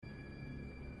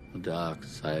The dark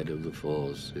side of the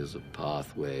Force is a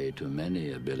pathway to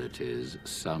many abilities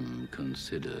some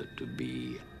consider to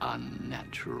be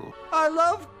unnatural. I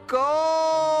love gold!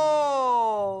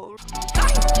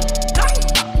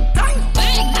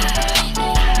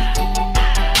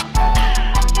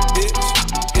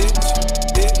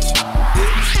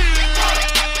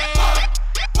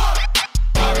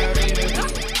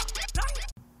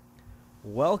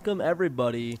 Welcome,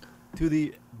 everybody, to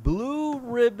the Blue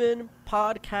Ribbon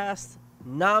Podcast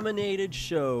nominated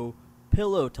show,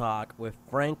 Pillow Talk with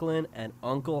Franklin and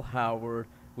Uncle Howard.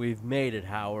 We've made it,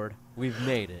 Howard. We've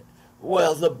made it.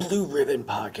 Well, the Blue Ribbon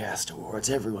Podcast Awards,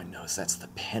 everyone knows that's the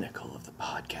pinnacle of the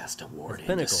podcast award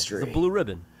industry. The Blue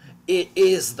Ribbon. It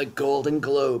is the Golden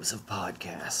Globes of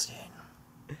podcasting.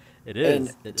 It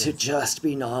is. And to just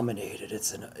be nominated,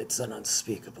 it's an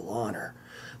unspeakable honor.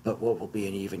 But what will be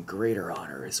an even greater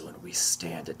honor is when we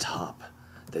stand atop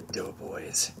the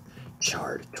Doughboys'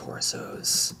 charred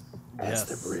torsos as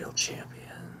the real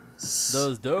champions.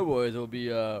 Those Doughboys will be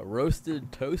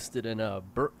roasted, toasted, and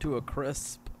burnt to a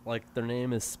crisp like their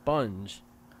name is Sponge.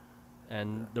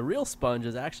 And the real Sponge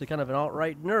is actually kind of an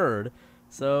alt-right nerd.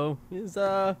 So he's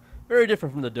very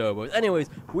different from the Doughboys.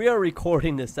 Anyways, we are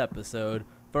recording this episode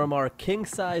from our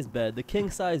king-size bed. The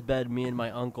king-size bed me and my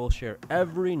uncle share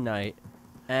every night.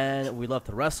 And we love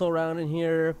to wrestle around in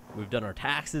here. We've done our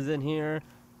taxes in here.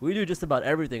 We do just about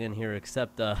everything in here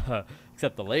except the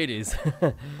ladies.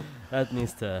 That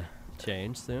needs to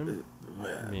change soon.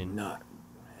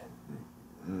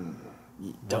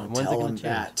 Don't tell them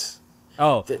that.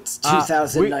 Oh, it's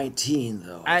 2019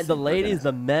 though. The ladies,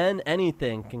 the men,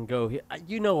 anything can go here.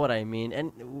 You know what I mean.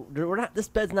 And we're not. This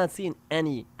bed's not seeing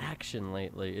any action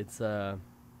lately. It's a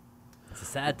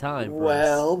sad time for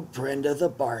well, us. Brenda the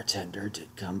bartender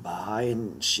did come by,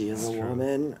 and she is a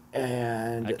woman,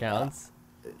 and that counts.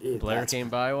 Blair came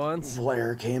by once.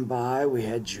 Blair came by. We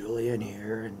had Julian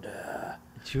here, and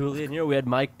Julian here. We had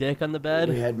Mike Dick on the bed.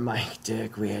 We had Mike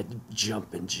Dick. We had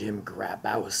Jumpin' Jim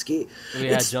Grabowski. We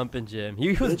had Jumpin' Jim.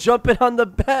 He was jumping on the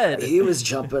bed. He was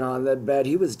jumping on the bed.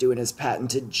 He was doing his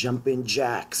patented jumping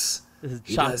jacks. His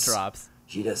shock drops.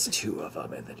 He does 2 of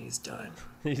them, and then he's done.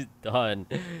 He's done.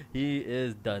 He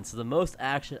is done. So the most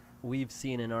action we've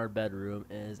seen in our bedroom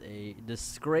is a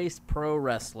disgraced pro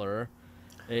wrestler,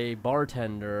 a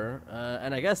bartender,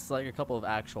 and I guess like a couple of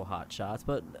actual hot shots.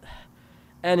 But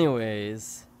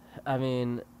anyways, I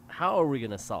mean, how are we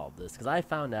going to solve this? Because I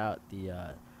found out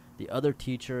the other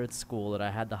teacher at school that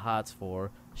I had the hots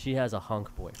for, she has a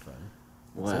hunk boyfriend.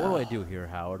 Wow. So what do I do here,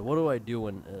 Howard? What do I do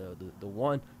when the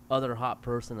one other hot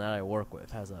person that I work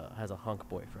with has a hunk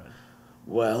boyfriend?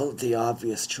 Well, the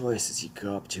obvious choice is you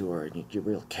go up to her and you get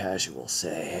real casual,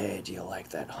 say, "Hey, do you like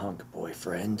that hunk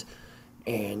boyfriend?"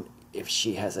 And if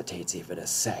she hesitates even a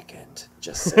second,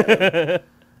 just say,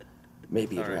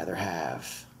 maybe you'd rather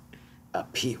have a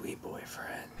peewee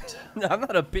boyfriend. No, I'm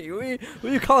not a peewee.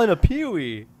 What are you calling a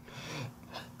peewee?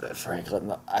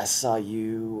 Franklin, I saw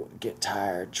you get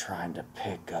tired trying to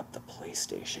pick up the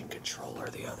PlayStation controller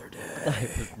the other day. I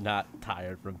was not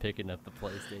tired from picking up the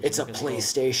PlayStation It's a controller.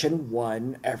 PlayStation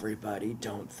 1, everybody.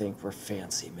 Don't think we're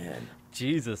fancy men.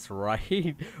 Jesus,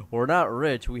 right? We're not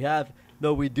rich. We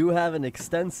do have an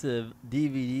extensive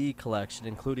DVD collection,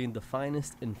 including the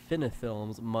finest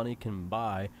Infinifilms money can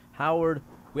buy. Howard,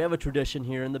 we have a tradition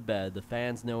here in the bed. The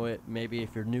fans know it. Maybe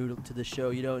if you're new to the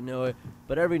show, you don't know it.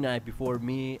 But every night before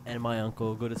me and my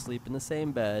uncle go to sleep in the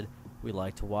same bed, we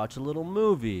like to watch a little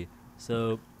movie.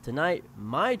 So tonight,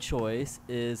 my choice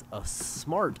is a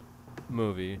smart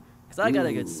movie. Because I got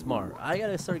to get smart. I got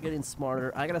to start getting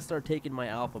smarter. I got to start taking my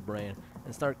alpha brain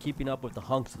and start keeping up with the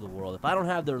hunks of the world. If I don't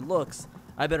have their looks,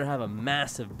 I better have a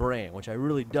massive brain, which I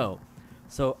really don't.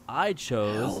 So I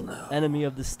chose Enemy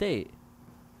of the State.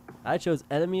 I chose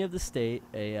Enemy of the State.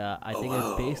 I think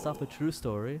it's based off a true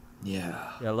story. Yeah.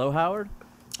 Hello, Howard?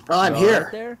 Oh, I'm here.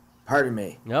 Right there? Pardon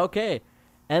me. Okay.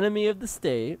 Enemy of the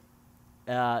State.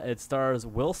 It stars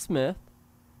Will Smith.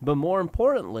 But more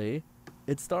importantly,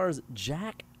 it stars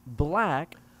Jack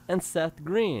Black and Seth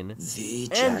Green. The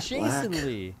Jack and Jason Black.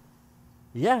 Lee.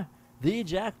 Yeah, the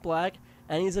Jack Black.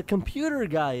 And he's a computer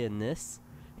guy in this.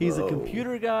 He's a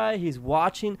computer guy. He's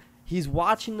watching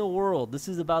the world. This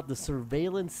is about the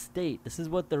surveillance state. This is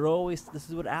what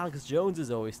Alex Jones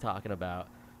is always talking about.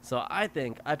 So I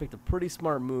think I picked a pretty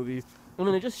smart movie. I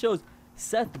mean, it just shows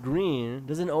Seth Green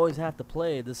doesn't always have to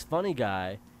play this funny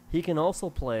guy. He can also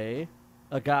play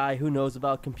a guy who knows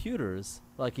about computers,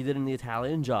 like he did in The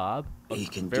Italian Job. He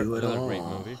can do it all. Great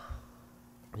movie.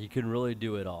 He can really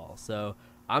do it all. So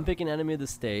I'm picking Enemy of the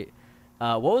State.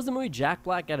 What was the movie Jack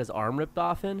Black got his arm ripped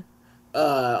off in?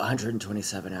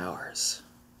 127 hours.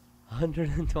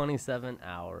 127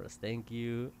 hours. Thank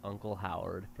you, Uncle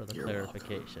Howard, for the You're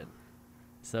clarification.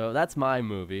 So that's my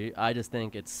movie. I just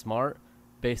think it's smart,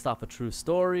 based off a true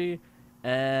story,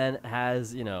 and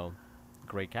has,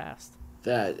 great cast.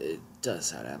 That it does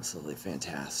sound absolutely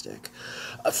fantastic.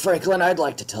 Franklin, I'd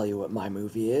like to tell you what my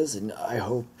movie is, and I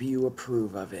hope you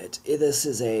approve of it. This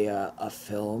is a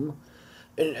film,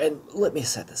 and let me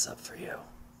set this up for you.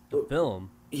 A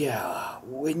film. Yeah,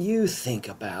 when you think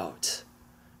about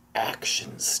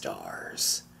action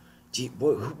stars,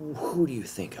 who do you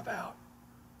think about?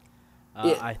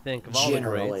 I think of all the greats.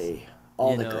 Generally,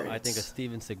 all the I greats. think of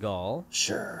Steven Seagal.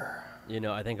 Sure.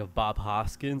 I think of Bob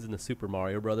Hoskins in the Super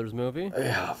Mario Brothers movie.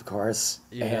 Yeah, of course.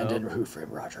 And know? in Who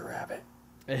Framed Roger Rabbit.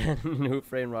 And Who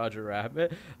Framed Roger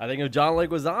Rabbit. I think of John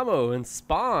Leguizamo in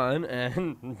Spawn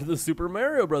and the Super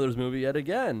Mario Brothers movie yet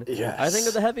again. Yes. I think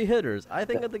of the heavy hitters. I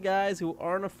think of the guys who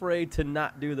aren't afraid to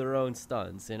not do their own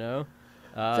stunts, Jeff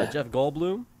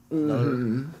Goldblum,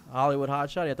 another Hollywood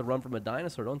hotshot. He had to run from a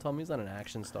dinosaur. Don't tell me he's not an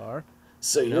action star.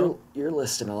 So No. you're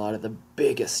listing a lot of the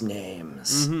biggest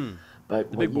names. But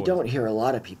The what big you boys. don't hear a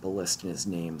lot of people listing is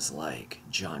names like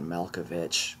John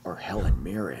Malkovich or Helen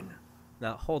Mirren.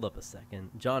 Now, hold up a second.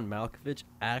 John Malkovich,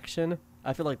 action?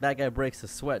 I feel like that guy breaks a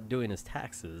sweat doing his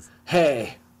taxes.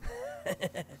 Hey!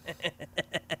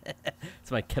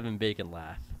 It's my Kevin Bacon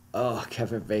laugh. Oh,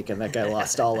 Kevin Bacon, that guy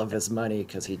lost all of his money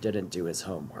because he didn't do his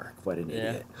homework. What an Yeah.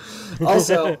 idiot.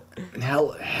 Also,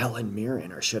 Helen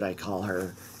Mirren, or should I call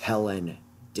her Helen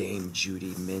Dame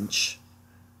Judy Minch?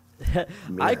 I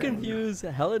Mirren. confuse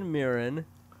Helen Mirren,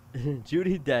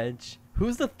 Judi Dench.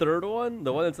 Who's the third one?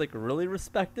 The one that's like really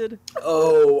respected?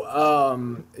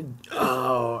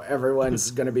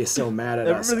 Everyone's gonna be so mad at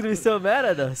Everyone's us. gonna be so mad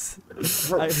at us.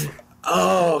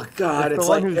 Oh God, It's it's the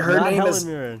one like who's her not name Helen is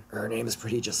Mirren. her name is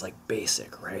pretty just like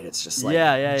basic, right? It's just like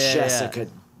Yeah. Jessica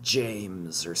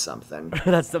James or something.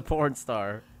 That's the porn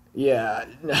star. Yeah,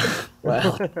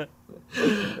 well,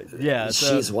 Yeah.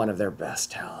 So, she's one of their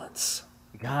best talents.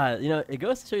 God, it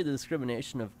goes to show you the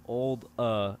discrimination of old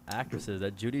actresses.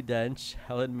 That Judi Dench,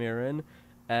 Helen Mirren,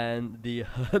 and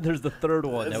there's the third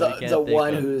one that we can't The think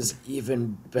one of. who's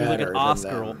even Who's better like an than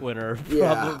Oscar them. winner.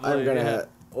 Yeah, Probably. I'm gonna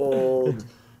old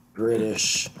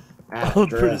British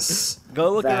actress.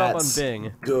 Go look it up on that's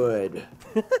Bing. Good.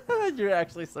 You're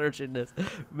actually searching this.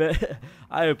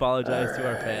 I apologize to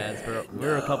our fans for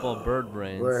we're a couple of bird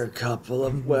brains. We're a couple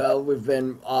of we've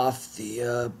been off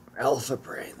the alpha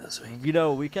brain this week.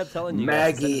 We kept telling you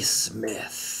guys to Maggie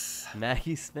Smith.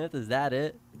 Maggie Smith, is that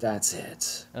it? That's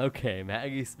it. Okay,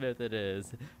 Maggie Smith it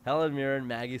is. Helen Mirren,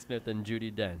 Maggie Smith, and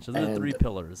Judi Dench. Those are the And- three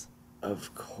pillars.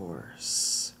 Of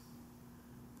course.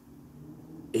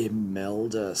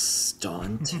 Imelda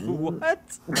Staunton.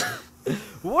 What?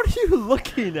 What are you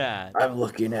looking at? I'm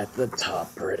looking at the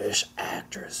top British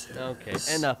actresses. Okay,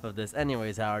 enough of this.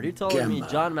 Anyways, Howard, you told me Gemma.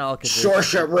 John Malkovich.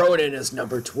 Saoirse Ronan is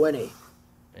number 20,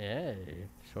 Hey,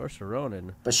 Saoirse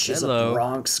Ronan. but she's Hello. a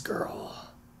Bronx girl.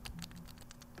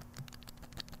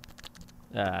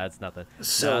 That's nothing. No,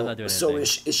 So, I'm not doing anything.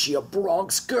 is she a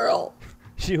Bronx girl?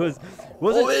 She was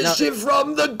Or it? is No, she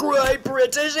from the Great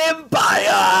British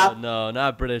Empire? no,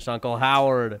 not British Uncle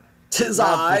Howard. 'Tis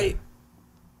not I.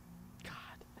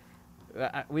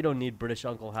 We don't need British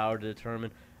Uncle Howard to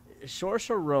determine. Saoirse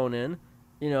Ronan,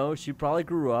 she probably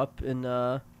grew up in,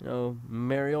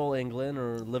 merry old England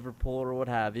or Liverpool or what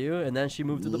have you, and then she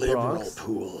moved to the Liberal Bronx.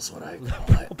 pool's what I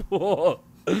call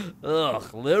it.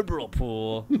 Ugh, liberal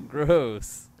pool.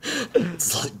 Gross.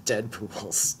 It's like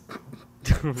Deadpool's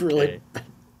really Okay.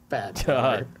 bad.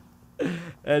 God. color.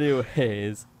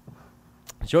 Anyways,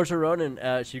 Saoirse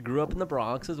Ronan, she grew up in the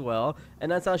Bronx as well,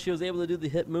 and that's how she was able to do the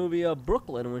hit movie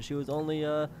Brooklyn when she was only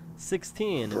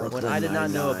 16, when Brooklyn I did not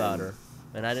know Nine-Nine. about her,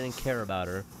 and I didn't care about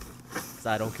her, because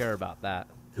I don't care about that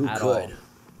Who at could? all.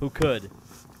 Who could?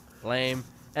 Lame.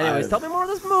 Anyways, I've- tell me more of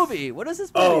this movie. What is this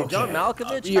movie? Okay. John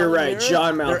Malkovich? You're Helen right. Mirren?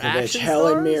 John They're Malkovich, action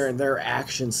Helen stars? Mirren, they're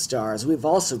action stars. We've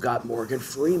also got Morgan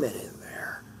Freeman in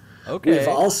there. Okay. We've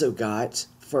also got,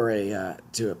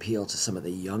 to appeal to some of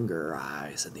the younger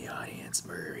eyes in the audience,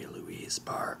 Mary Louise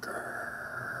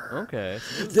Parker. Okay.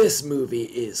 This movie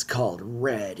is called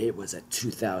Red. It was a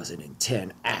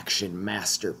 2010 action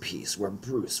masterpiece where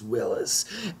Bruce Willis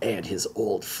and his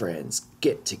old friends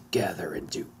get together and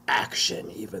do action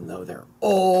even though they're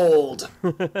old.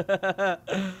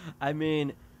 I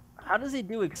mean, how does he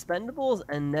do Expendables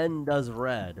and then does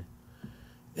Red?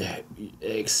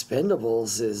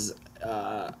 Expendables is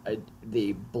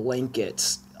the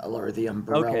blanket or the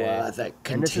umbrella that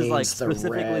And this is like contains the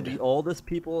specifically red. the oldest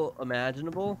people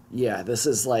imaginable. Yeah, this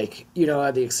is like, you know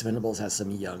how the Expendables has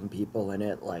some young people in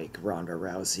it, like Ronda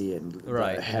Rousey and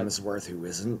Right. Hemsworth, who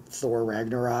isn't Thor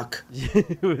Ragnarok.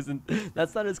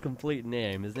 That's not his complete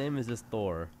name. His name is just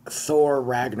Thor. Thor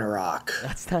Ragnarok.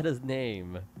 That's not his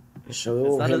name.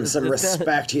 Show not him a- some it's not-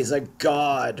 respect. He's a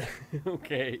god.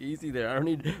 Okay, easy there. I don't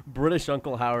need British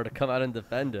Uncle Howard to come out and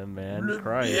defend him, man.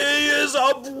 Christ. He is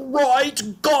a right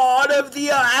god of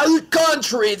the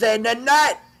country, then, and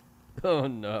that. Oh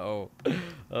no.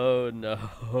 Oh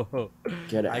no.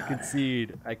 Get out.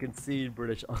 I concede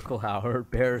British Uncle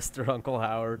Howard, Barrister Uncle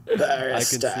Howard.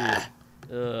 Barrister. I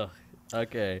concede. Ugh.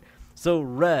 Okay. So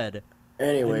Red.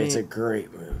 Anyway, I it's a mean-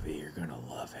 great movie. You're gonna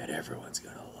love it. Everyone's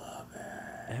gonna love it.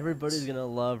 Everybody's gonna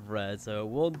love Red, so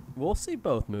we'll see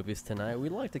both movies tonight. We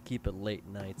like to keep it late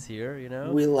nights here, you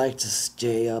know. We like to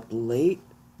stay up late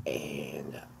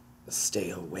and stay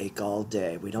awake all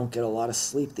day. We don't get a lot of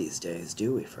sleep these days,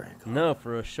 do we, Frank? No,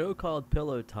 for a show called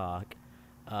Pillow Talk,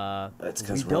 That's we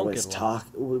because we're don't always get a lot.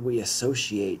 we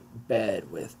associate bed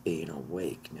with being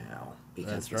awake now, That's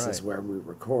because this is right. where we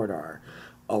record our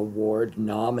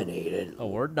award-nominated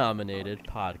Award-nominated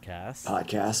podcast.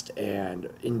 podcast and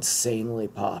insanely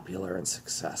popular and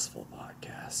successful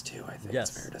podcast too. I think Yes.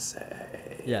 it's fair to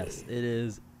say. Yes,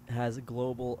 it has a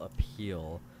global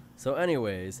appeal. So,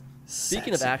 anyways,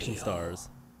 speaking of Sex action appeal. stars,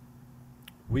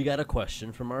 we got a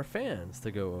question from our fans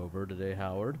to go over today,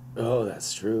 Howard. Oh,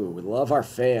 that's true. We love our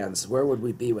fans. Where would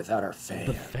we be without our fans?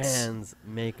 The fans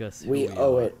make us who We we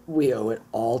owe are. it. We owe it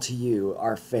all to you,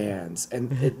 our fans,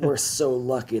 and we're so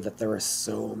lucky that there are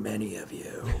so many of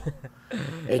you, and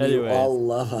you Anyways. all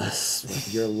love us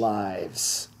with your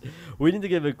lives. We need to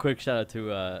give a quick shout out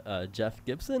to Jeff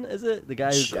Gibson. Is it the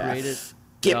guy who Jeff created?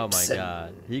 Oh my Gibson.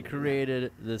 God, he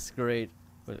created this great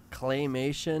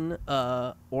claymation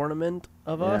ornament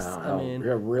of us. Yeah, I mean,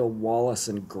 a real Wallace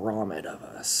and Gromit of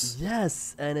us.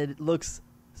 yes, and it looks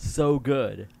so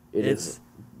good. It's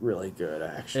really good,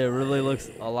 actually. It really looks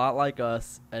a lot like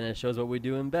us, and it shows what we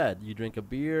do in bed. You drink a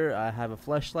beer, I have a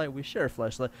fleshlight, we share a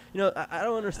fleshlight. You know, I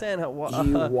don't understand how.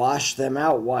 You wash them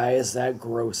out. Why is that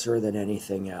grosser than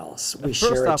anything else? We First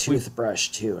share a off, we- toothbrush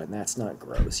too, and that's not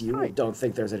gross. You Right. don't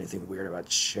think there's anything weird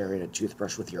about sharing a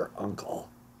toothbrush with your uncle?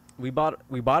 we bought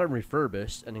it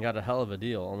refurbished, and it got a hell of a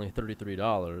deal, only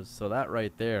 $33. So that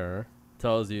right there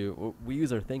tells you we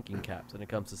use our thinking caps when it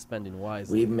comes to spending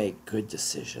wisely. We make good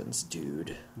decisions,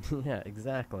 dude. Yeah,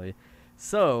 exactly.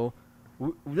 So,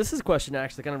 this is a question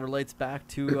actually kind of relates back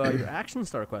to your action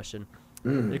star question.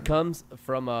 It comes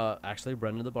from actually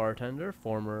Brenda the bartender,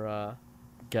 former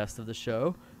guest of the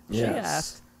show. She Yes.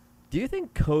 asked, "Do you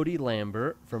think Cody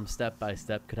Lambert from Step by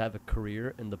Step could have a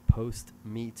career in the post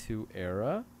Me Too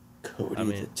era?" Cody I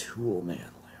mean- the Tool Man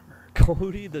Lambert.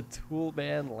 Cody the Tool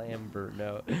Man Lambert.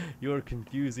 No, you're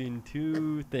confusing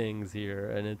two things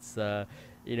here, and it's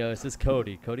it's just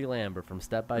Cody Lambert from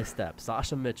Step by Step.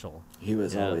 Sasha Mitchell. He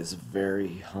was Yeah. always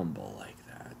very humble like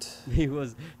that.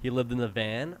 He lived in the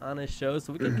van on his show,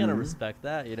 so we can kind of respect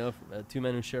that. You know, two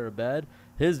men who share a bed.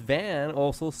 His van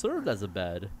also served as a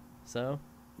bed, so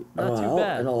not too Well,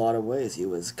 bad. in a lot of ways, he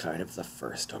was kind of the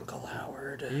first Uncle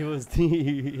Howard. He was the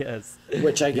yes.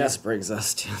 Which I guess brings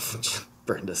us to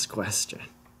Brenda's question.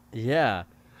 Yeah.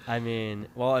 I mean,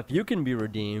 well, if you can be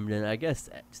redeemed, and I guess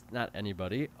not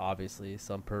anybody, obviously,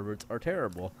 some perverts are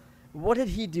terrible. What did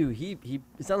he do? It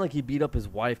sounded like he beat up his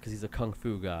wife because he's a kung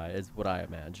fu guy, is what I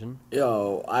imagine.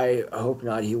 Yo, I hope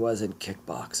not. He wasn't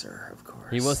Kickboxer, of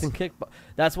course. He wasn't kickbox.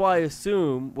 That's why I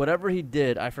assume whatever he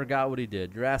did, I forgot what he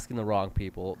did. You're asking the wrong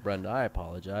people, Brenda. I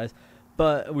apologize.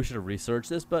 But we should have researched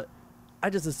this. But I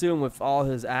just assume with all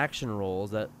his action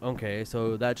roles that, okay,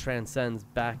 so that transcends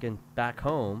back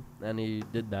home, and he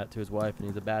did that to his wife, and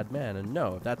he's a bad man. And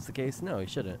no, if that's the case, no, he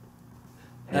shouldn't.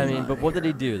 I mean, but what did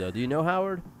he do, though? Do you know,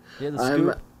 Howard? He had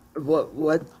the scoop.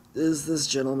 What is this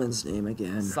gentleman's name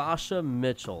again? Sasha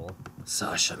Mitchell.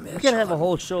 Sasha Mitchell. We can have a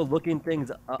whole show looking things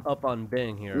up on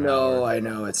Bing here. No, Howard. I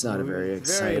know it's not a very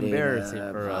It's very exciting embarrassing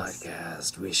for us.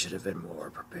 podcast. We should have been more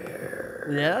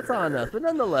prepared. Yeah, that's on us. But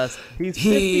nonetheless, he's 50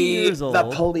 years old. The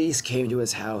police came to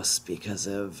his house because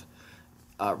of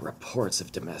reports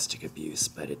of domestic abuse,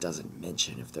 but it doesn't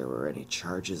mention if there were any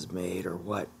charges made or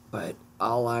what. But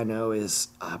all I know is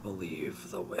I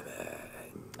believe the women.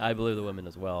 I believe the women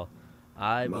as well.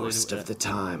 I Most believe of the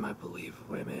time, I believe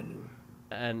women.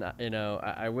 and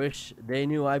I wish they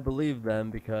knew I believed them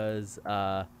because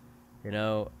I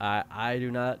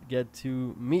do not get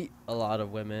to meet a lot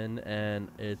of women, and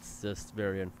it's just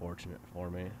very unfortunate for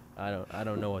me. I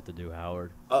don't know what to do,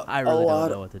 Howard. I really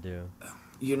don't know what to do.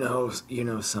 You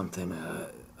know something.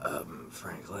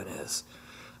 Franklin, is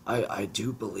I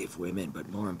do believe women, but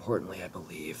more importantly, I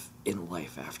believe in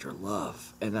life after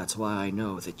love. And that's why I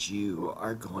know that you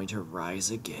are going to rise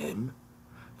again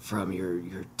from your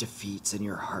defeats and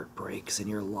your heartbreaks and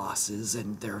your losses.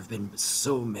 And there have been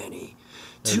so many.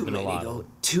 Too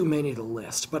many to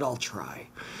list, but I'll try.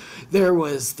 There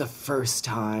was the first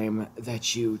time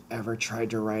that you ever tried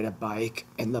to ride a bike,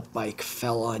 and the bike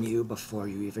fell on you before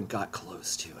you even got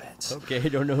close to it. Okay, I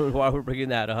don't know why we're bringing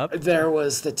that up. There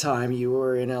was the time you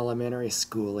were in elementary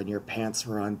school and your pants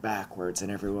were on backwards,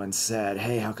 and everyone said,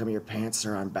 "Hey, how come your pants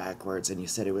are on backwards?" And you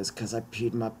said it was because I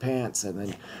peed my pants, and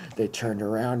then they turned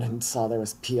around and saw there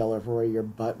was pee all over where your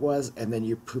butt was, and then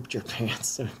you pooped your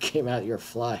pants and it came out your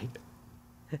fly.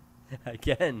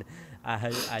 Again,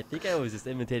 I think I was just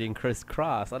imitating Chris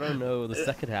Cross. I don't know where the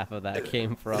second half of that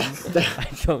came from. I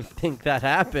don't think that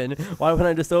happened. Why wouldn't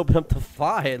I just open up the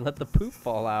fly and let the poop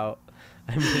fall out?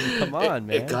 I mean, come on,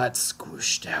 man. It got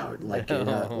squished out like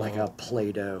a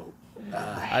Play-Doh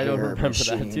I don't remember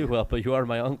machine. that too well, but you are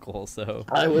my uncle, so.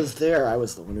 I was there. I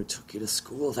was the one who took you to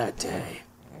school that day.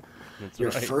 That's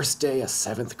Your right. first day of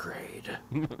 7th grade.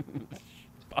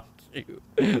 Fuck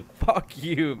you. Fuck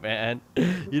you, man.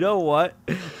 You know what?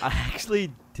 I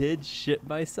actually did shit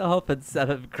myself in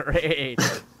 7th grade.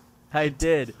 I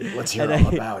did. Let's hear And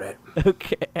all about it.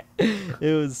 Okay.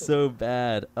 It was so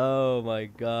bad. Oh my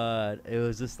god. It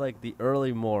was just like the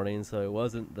early morning, so it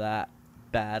wasn't that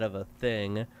bad of a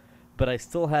thing. But I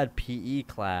still had PE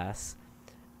class.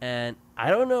 And I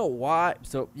don't know why.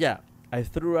 So yeah, I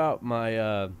threw out my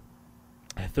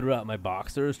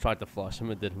boxers, tried to flush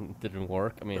them. It didn't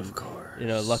work. I mean, Of course. you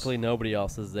know, luckily nobody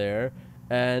else is there.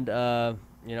 And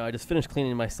you know, I just finished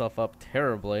cleaning myself up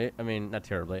terribly. I mean, not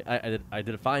terribly. I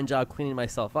did a fine job cleaning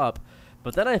myself up.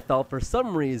 But then I felt for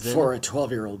some reason For a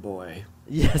 12-year-old boy.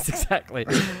 Yes, exactly.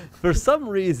 For some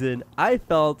reason, I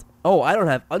felt, oh, I don't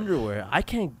have underwear. I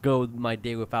can't go my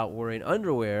day without wearing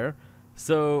underwear.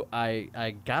 So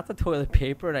I got the toilet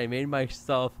paper and I made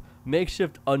myself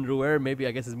makeshift underwear. Maybe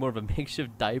I guess it's more of a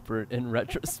makeshift diaper in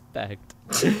retrospect.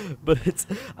 But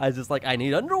I was just like, I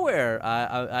need underwear.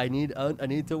 I need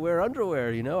to wear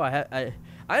underwear. You know, I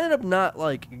ended up not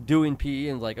like doing PE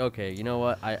and like, okay, you know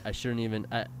what? I shouldn't even.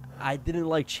 I didn't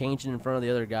like changing in front of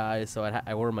the other guys, so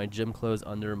I wore my gym clothes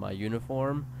under my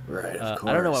uniform. Right, of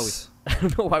course. I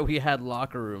don't know why we had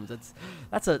locker rooms.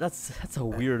 That's a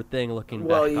weird thing looking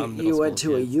back on Well, middle you school went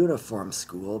to a kids. uniform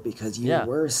school because you Yeah.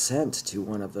 were sent to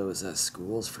one of those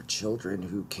schools for children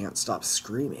who can't stop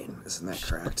screaming. Isn't that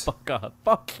correct? Fuck up.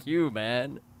 Fuck you,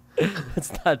 man.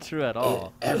 That's not true at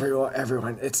all.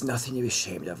 Everyone, it's nothing to be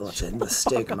ashamed of. Let's end the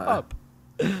stigma. Up.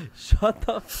 Shut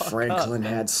the fuck Franklin up.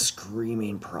 had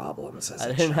screaming problems as I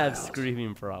a didn't have child. screaming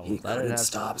He problems. I couldn't didn't have.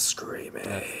 stop screaming.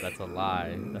 That's a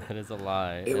lie. That is a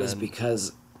lie. It was And-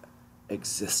 because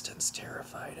existence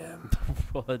terrified him.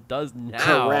 well, it does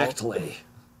now. Correctly.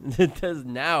 It does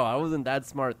now. I wasn't that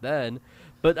smart then,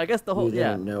 but I guess the You whole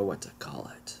didn't know what to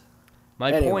call it.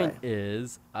 My Anyway. point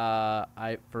is,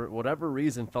 I for whatever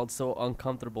reason felt so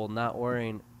uncomfortable not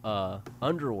wearing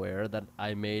underwear that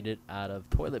I made it out of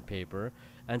toilet paper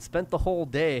and spent the whole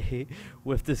day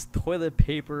with this toilet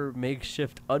paper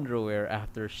makeshift underwear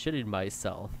after shitting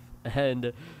myself, and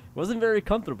it wasn't very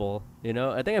comfortable. You know,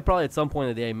 I think I probably at some point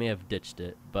in the day may have ditched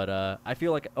it, but I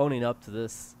feel like owning up to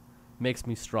this makes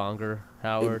me stronger,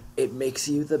 Howard. It makes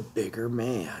you the bigger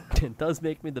man. It does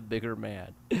make me the bigger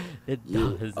man. It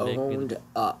You does make me. owned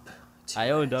up to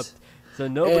I owned it. up. So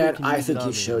nobody And can I use it think on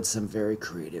you me. showed some very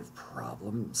creative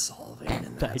problem solving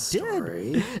in that I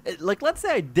story. did. Like, let's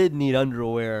say I did need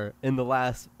underwear in the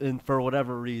last, for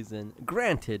whatever reason.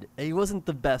 Granted, it wasn't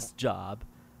the best job.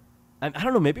 I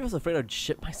don't know. Maybe I was afraid I'd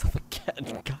shit myself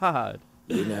again. God.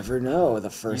 You never know the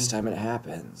first time it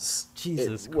happens.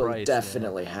 Jesus it will Christ,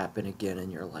 definitely happen again in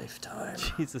your lifetime.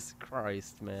 Jesus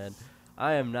Christ, man.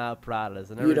 I am not proud of this.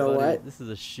 And You know everybody- what? This is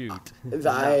a shoot. I'm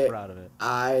I- not proud of it.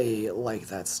 I like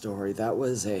that story. That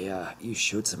was you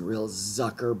showed some real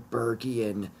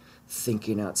Zuckerbergian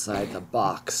thinking outside the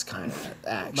box kind of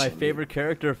action. My favorite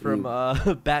character from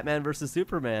Batman versus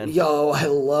Superman. Yo, I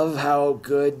love how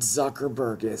good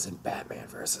Zuckerberg is in Batman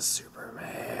versus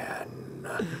Superman.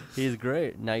 He's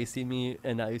great. Now you see me,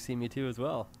 and now you see me too as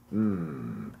well.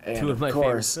 And Two of my of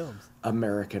favorite course, films.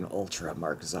 American Ultra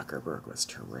Mark Zuckerberg was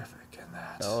terrific in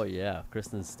that. Oh yeah,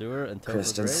 Kristen Stewart and Topher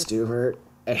Kristen Grace. Stewart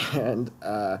and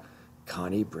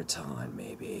Connie Britton,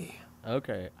 maybe.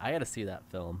 Okay, I gotta see that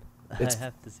film. It's- I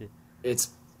have to see.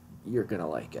 You're gonna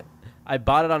like it. I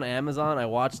bought it on Amazon. I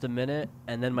watched a minute,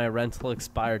 and then my rental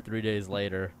expired 3 days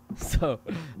later. So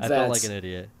I felt like That's an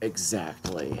idiot.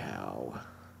 Exactly how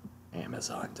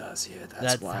Amazon does you.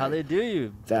 That's how they do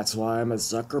you. That's why I'm a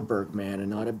Zuckerberg man and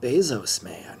not a Bezos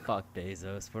man. Fuck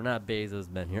Bezos. We're not Bezos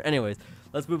men here. Anyways,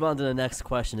 let's move on to the next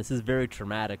question. This is very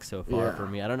traumatic so far for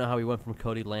me. I don't know how we went from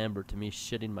Cody Lambert to me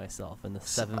shitting myself in the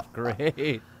 7th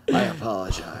grade. I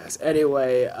apologize.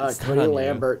 Anyway, It's not Cody on you.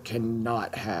 Lambert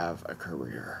cannot have a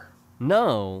career.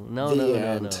 No. The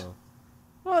end.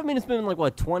 Well, I mean, it's been like,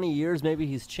 what, 20 years? Maybe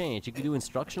he's changed. He could do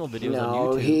instructional videos on No,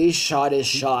 YouTube. he shot his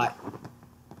shot.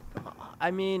 I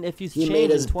mean, if he's He made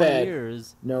changed his in 20 bed.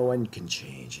 years, No one can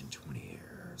change in 20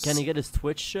 years. can he get his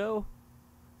Twitch show?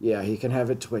 Yeah, he can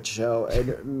have a Twitch show,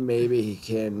 and maybe he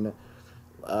can.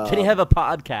 Can he have a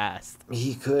podcast?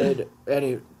 He could.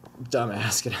 Any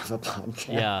dumbass can have a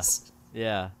podcast.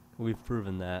 Yeah, we've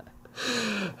proven that.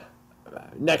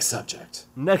 Next subject.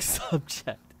 Next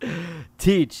subject.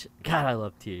 Teach. God, I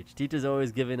love Teach. Teach is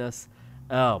always giving us.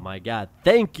 Oh my God.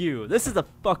 Thank you. This is a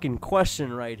fucking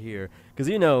question right here. Because,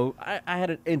 you know, I had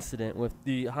an incident with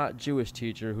the hot Jewish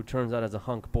teacher who turns out as a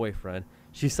hunk boyfriend.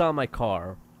 She saw my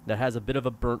car that has a bit of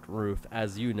a burnt roof,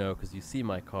 as you know, because you see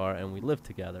my car and we live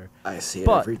together. I see it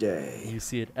But every day. You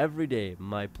see it every day.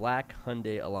 My black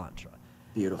Hyundai Elantra.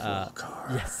 Beautiful car.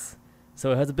 Yes.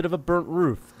 So it has a bit of a burnt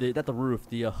roof. Not the roof,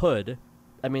 the hood.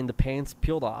 I mean, the paint's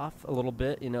peeled off a little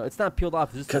bit. You know, it's not peeled off.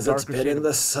 It's just Because a it's darker been shade in of-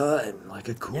 the sun like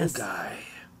a cool Yes. guy.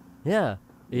 Yeah.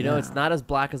 You know, it's Yeah. not as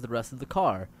black as the rest of the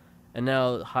car. And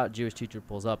now the hot Jewish teacher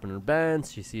pulls up in her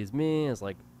Benz. She sees me. It's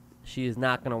like, she is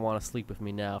not going to want to sleep with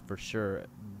me now for sure.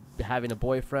 Having a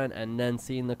boyfriend and then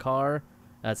seeing the car,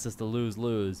 that's just a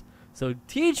lose-lose. So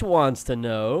Teach wants to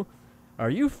know, are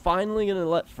you finally going to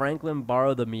let Franklin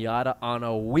borrow the Miata on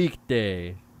a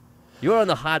weekday? You're on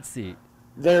the hot seat.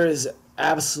 There is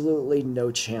absolutely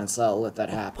no chance I'll let that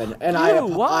happen. And you, I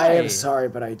why? am sorry,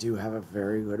 but I do have a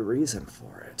very good reason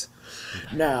for it.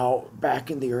 Now, back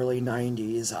in the early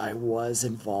 90s, I was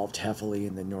involved heavily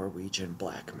in the Norwegian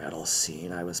black metal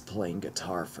scene. I was playing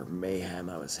guitar for Mayhem.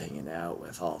 I was hanging out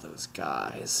with all those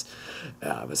guys.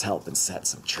 I was helping set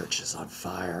some churches on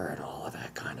fire and all of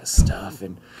that kind of stuff.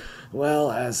 And,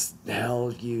 well, as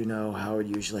hell, you know how it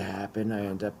usually happened. I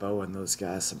end up owing those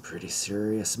guys some pretty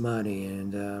serious money.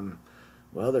 And,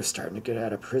 well, they're starting to get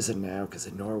out of prison now, because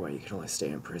in Norway you can only stay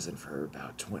in prison for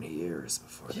about 20 years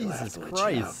before they'll have Jesus to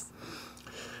let you out. Christ.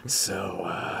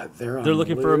 So they're on They're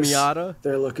looking for a loose. Miata?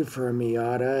 They're looking for a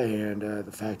Miata, and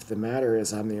the fact of the matter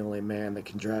is I'm the only man that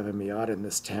can drive a Miata in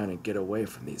this town and get away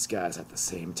from these guys at the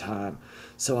same time.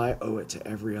 So I owe it to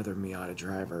every other Miata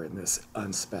driver in this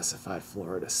unspecified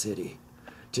Florida city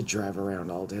to drive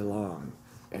around all day long.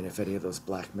 And if any of those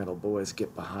black metal boys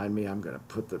get behind me, I'm going to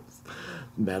put the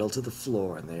metal to the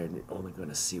floor, and they're only going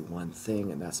to see one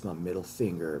thing, and that's my middle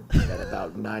finger at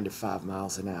about 95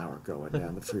 miles an hour going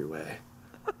down the freeway.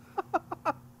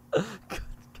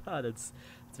 God, it's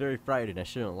very frightening. I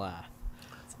shouldn't laugh.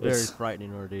 It's a very It's-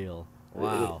 frightening ordeal.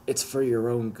 Wow. It's for your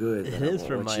own good. It that I is won't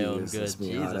for let my you own use this good.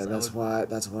 Miata. Jesus,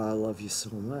 That's why I love you so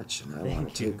much, and I want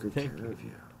Thank to you, take good thank care you. of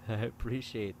you. I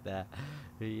appreciate that.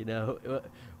 You know,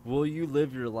 will you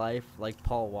live your life like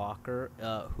Paul Walker,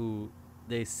 who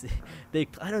they I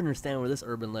don't understand where this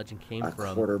urban legend came A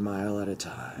from. quarter mile at a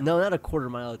time. No, not a quarter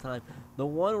mile at a time. The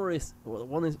one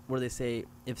where they say,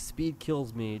 "If speed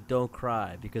kills me, don't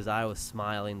cry," because I was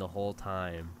smiling the whole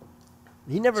time.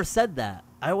 He never said that.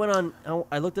 I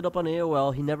looked it up on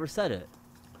AOL. He never said it.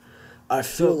 I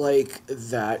feel like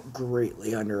that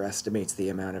greatly underestimates the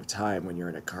amount of time when you're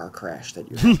in a car crash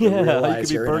that you have to Yeah, you could realize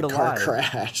be you're in burned a car alive.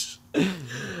 crash.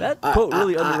 That quote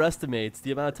really underestimates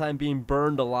the amount of time being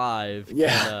burned alive.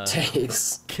 Yeah,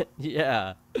 takes.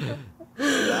 Yeah.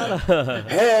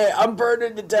 Hey, I'm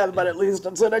burning to death, but at least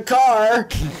it's in a car.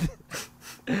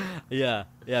 Yeah.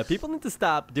 People need to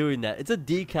stop doing that. It's a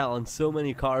decal on so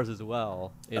many cars as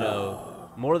well. You know,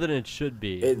 more than it should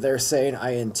be. They're saying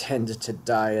I intend to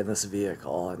die in this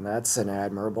vehicle, and that's an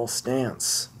admirable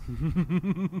stance.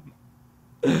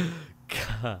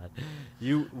 God,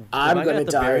 I'm going have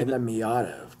to die bury in the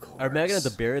Miata, of course. Am I gonna have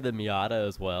to bury the Miata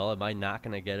as well? Am I not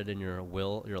gonna get it in your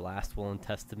last will and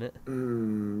testament?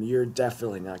 You're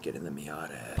definitely not getting the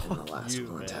Miata in the last you,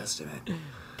 will and man. testament.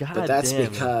 God But that's damn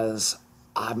it. because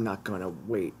I'm not going to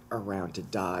wait around to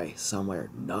die somewhere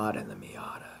not in the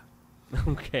Miata.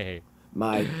 Okay.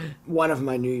 One of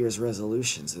my New Year's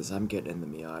resolutions is I'm getting in the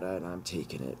Miata and I'm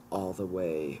taking it all the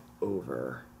way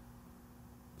over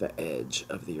the edge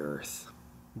of the Earth.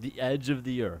 The edge of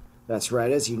the earth. That's right.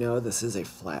 As you know, this is a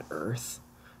flat Earth.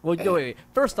 Well, wait.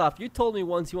 First off, you told me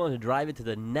once you wanted to drive it to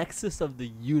the nexus of the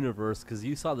universe because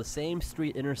you saw the same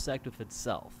street intersect with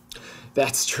itself.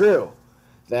 That's true.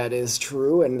 That is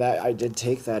true, and that I did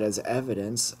take that as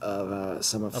evidence of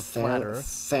some of Flat Earth.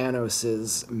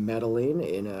 Thanos's meddling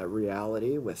in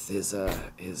reality with his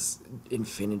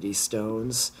Infinity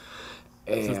Stones.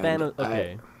 And So Thanos,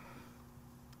 okay.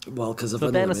 Well, because of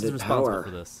So Thanos is unlimited responsible power.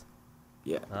 for this.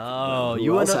 Yeah. Oh, Who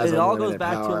you else and has it all goes unlimited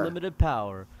back to power? unlimited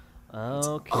power.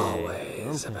 Okay.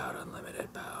 Always okay. about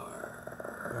unlimited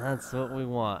power. That's what we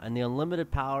want. And the unlimited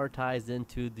power ties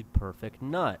into the perfect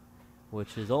nut,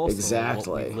 which is also what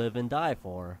Exactly. we live and die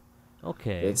for.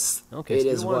 Okay. It's okay. it So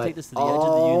is you want to what take this to the edge of the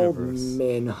all universe.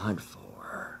 men hunt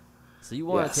for. So you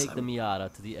want Yes, to take the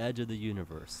Miata to the edge of the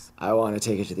universe. I want to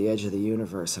take it to the edge of the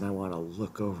universe, and I want to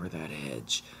look over that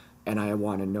edge, and I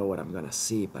want to know what I'm going to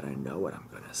see, but I know what I'm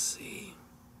going to see.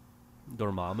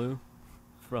 Dormammu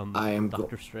from I am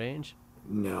Doctor Strange.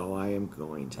 No, I am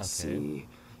going to Okay. see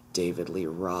David Lee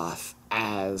Roth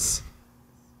as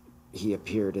he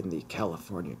appeared in the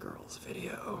California Girls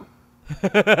video.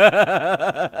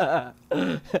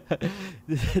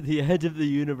 The edge of the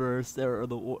universe, or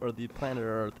the planet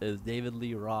Earth, is David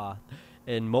Lee Roth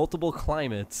in multiple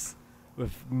climates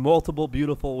with multiple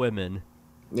beautiful women.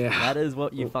 Yeah. That is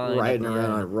what you find. Riding at the around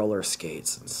end. on roller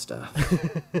skates and stuff.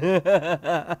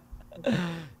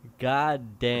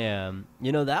 God damn.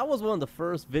 You know, that was one of the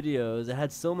first videos. It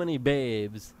had so many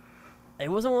babes. It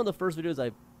wasn't one of the first videos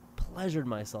I pleasured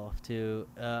myself to,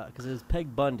 because it was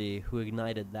Peg Bundy who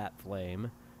ignited that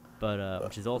flame, but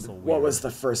which is also weird. What was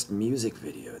the first music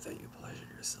video that you pleasured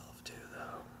yourself to,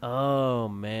 though? Oh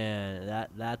man,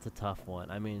 that's a tough one.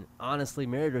 I mean, honestly,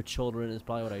 Married with Children is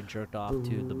probably what I jerked off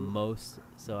to the most,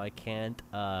 so I can't.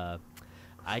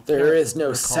 There is no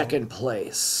recall. second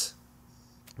place.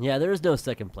 Yeah, there is no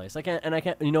second place. I can't.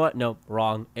 You know what? No,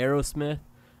 wrong. Aerosmith,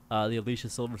 the Alicia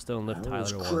Silverstone, Liv I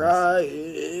was Tyler ones.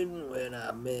 crying when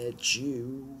I met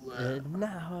you. And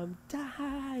now I'm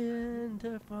dying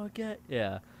to forget.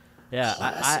 Yeah, yeah.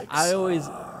 Classic I always.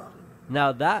 song.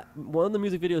 Now that one of the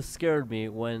music videos scared me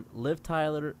when Liv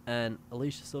Tyler and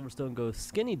Alicia Silverstone go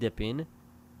skinny dipping,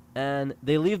 and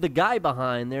they leave the guy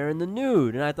behind there in the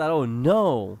nude, and I thought, oh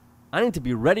no, I need to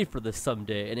be ready for this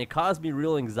someday, and it caused me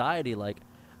real anxiety. Like,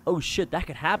 oh shit, that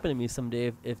could happen to me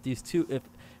someday if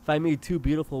I meet two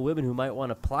beautiful women who might want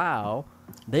to plow,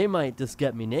 they might just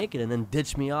get me naked and then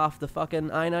ditch me off the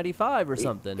fucking I-95 or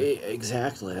something.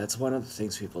 Exactly. That's one of the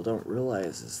things people don't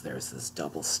realize is there's this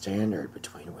double standard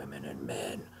between women and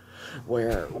men,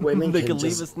 where women They can can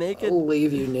leave just us naked?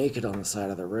 leave you naked on the side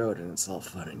of the road, and it's all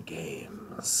fun and games.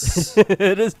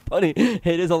 It is funny.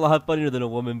 It is a lot funnier than a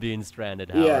woman being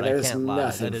stranded, Howard. Yeah, I there's can't lie.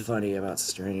 nothing That is- funny about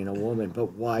straining a woman,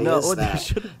 but why No, is well, there that?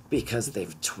 should've- Because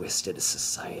they've twisted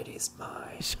society's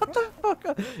mind. Shut the fuck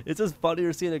up. It's just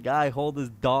funnier seeing a guy hold his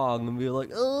dong and be like,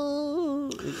 oh.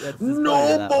 That's just funnier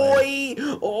No, that way.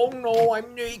 boy! Oh no,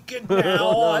 I'm naked now.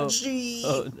 Oh, no. Gee.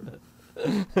 Oh,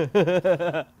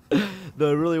 no.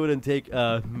 Though it really wouldn't take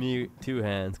me two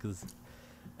hands, because...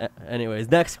 anyways,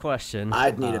 next question.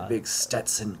 I'd need a big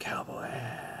Stetson cowboy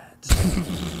hat.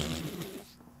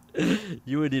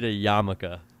 You would need a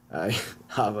yarmulke. I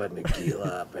have a Nagila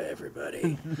up,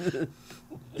 everybody.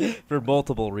 For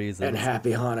multiple reasons. And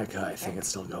happy Hanukkah, I think it's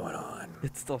still going on.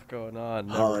 It's still going on.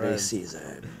 never Holiday ends.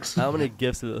 season. How many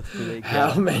gifts do they get?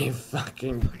 How many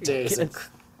fucking days? Gifts.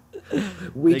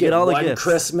 We They get get all the one gifts.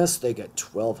 Christmas, they get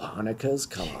 12 Hanukkahs.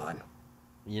 Come on.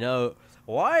 You know,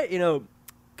 why,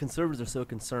 conservatives are so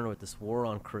concerned with this war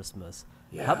on Christmas.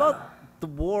 Yeah. How about the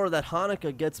war that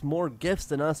Hanukkah gets more gifts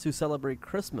than us who celebrate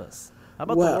Christmas? How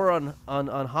about Well- the war on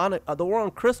Hanukkah, the war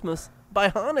on Christmas by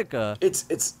Hanukkah?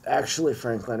 It's actually,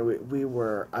 Franklin,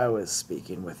 I was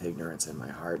speaking with ignorance in my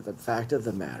heart. The fact of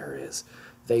the matter is,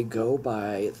 they go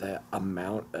by the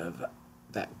amount of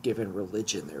that given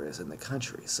religion there is in the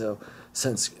country. So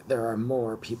since there are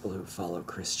more people who follow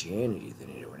Christianity than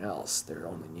anyone else, there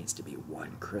only needs to be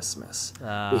one Christmas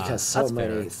because so that's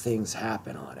many fair. things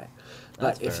happen on it.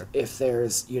 That's But fair. if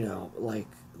there's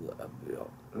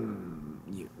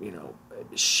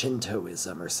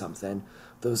Shintoism or something,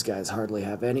 those guys hardly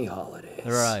have any holidays.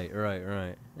 Right.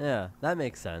 Yeah, that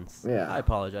makes sense. Yeah. I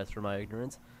apologize for my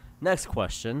ignorance. Next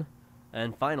question,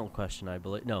 and final question, I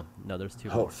believe. No, there's two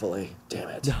more. Hopefully. Damn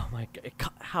it. Oh my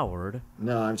God, Howard.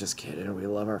 No, I'm just kidding. We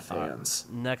love our fans.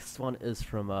 Next one is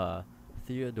from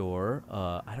Theodore.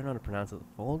 I don't know how to pronounce it.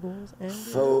 Fogels?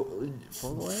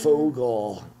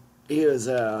 Fogel. He was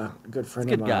a good friend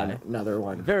He's a of good mine. guy. Another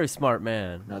one. Very smart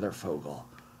man. Another Fogel.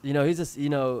 He's just, I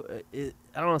don't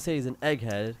want to say he's an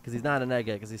egghead, because he's not an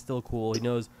egghead, because he's still cool.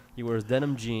 He wears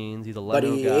denim jeans. He's a But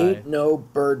Lego he guy. ain't no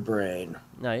bird brain.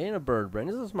 No, he ain't a bird brain.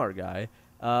 He's a smart guy.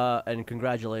 And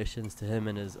congratulations to him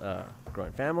and his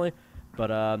growing family.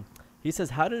 But He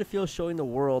says, "How did it feel showing the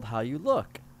world how you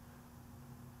look?"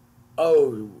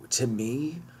 Oh, to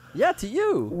me? Yeah, to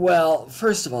you. Well,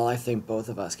 first of all, I think both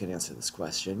of us can answer this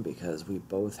question because we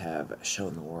both have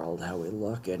shown the world how we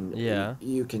look, and Yeah.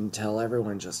 you can tell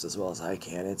everyone just as well as I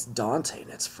can. It's daunting.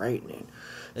 It's frightening.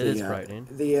 It is frightening.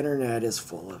 The internet is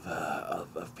full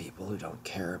of people who don't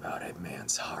care about a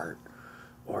man's heart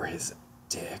or his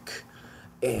dick,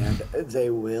 and they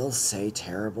will say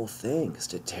terrible things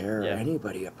to tear Yeah.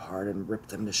 anybody apart and rip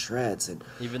them to shreds. And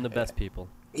Even the best people.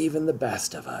 even the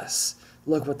best of us.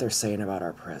 Look what they're saying about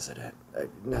our president.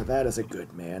 Now that is a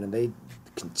good man, and they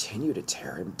continue to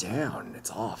tear him down. It's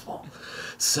awful.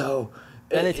 So,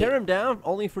 And they tear him down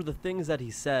only for the things that he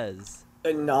says.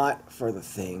 and not for the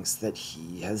things that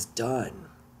he has done.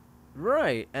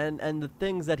 Right, and the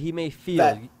things that he may feel.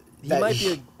 That- he that might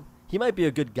he- be he might be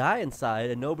a good guy inside,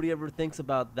 and nobody ever thinks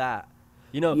about that.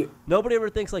 You know, You- nobody ever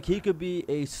thinks like he could be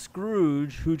a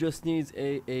Scrooge who just needs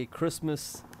a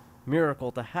Christmas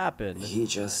miracle to happen. He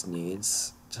just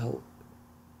needs to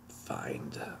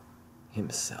find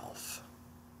himself.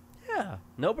 Yeah,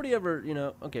 nobody ever,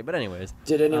 Okay, but anyways.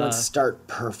 Did anyone Uh, start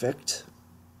perfect?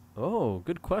 Oh,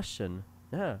 good question.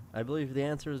 Yeah, I believe the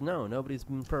answer is no. Nobody's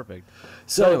been perfect.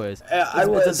 So, anyways, I it's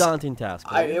was- a daunting task.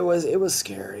 Buddy. It was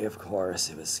scary, of course.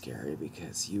 It was scary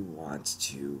because you want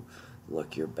to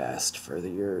look your best for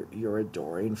your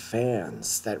adoring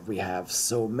fans that we have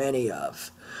so many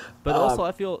of. But also,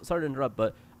 I feel, sorry to interrupt,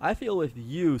 but I feel with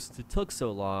you, since it took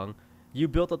so long, you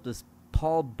built up this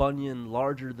Paul Bunyan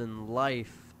larger than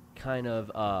life kind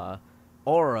of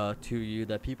aura to you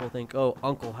that people think, oh,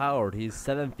 Uncle Howard, he's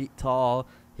 7 feet tall.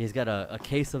 He's got a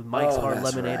case of Mike's Oh, Hard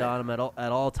that's Lemonade right. on him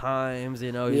at all times.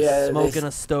 He's Yeah, smoking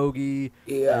a stogie.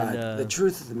 Yeah, and, the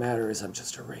truth of the matter is I'm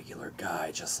just a regular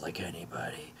guy, just like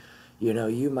anybody.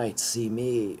 You might see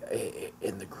me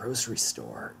in the grocery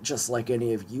store, just like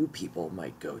any of you people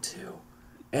might go to.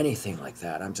 Anything like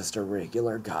that. I'm just a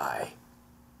regular guy.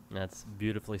 That's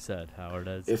beautifully said, Howard.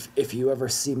 If you ever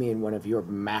see me in one of your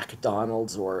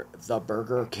McDonald's or the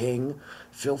Burger King,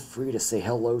 feel free to say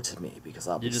hello to me because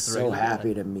I'll be just a so regular guy.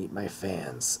 happy to meet my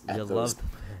fans at You those love-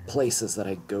 places that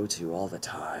I go to all the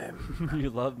time. you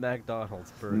love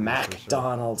McDonald's burgers. for sure.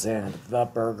 McDonald's and the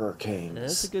Burger Kings. And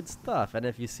it's good stuff. And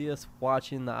if you see us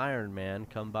watching the Iron Man,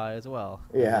 come by as well.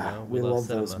 Yeah, You know, we love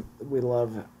cinema. those. We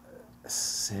love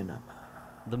cinema.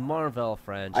 The Marvel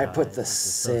franchise. I put the is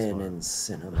so sin smart. in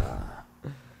cinema.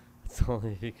 It's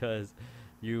only because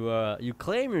you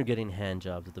claim you're getting hand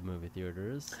jobs at the movie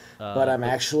theaters. But I'm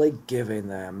actually giving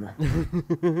them.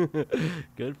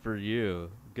 Good for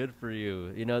you. Good for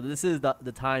you. This is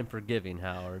the time for giving,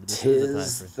 Howard. This is the time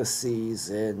Tis for. the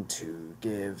season to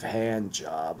give hand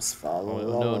jobs. Fa la Oh,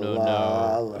 la no.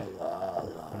 la la la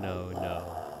la.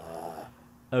 No.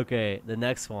 Okay, the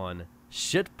next one.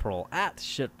 Shitprol at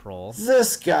Shitprol.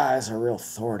 This guy's a real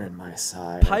thorn in my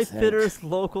side. I Pipe think. Fitters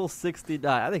Local 69.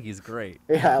 I think he's great.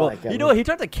 Yeah, I Well, like him. You know what? He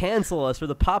tried to cancel us for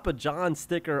the Papa John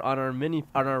sticker on our regular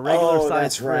Oh, size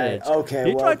that's right. fridge. Okay,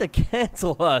 He well- tried to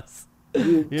cancel us.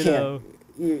 You You can't. know.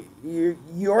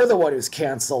 You're the one who's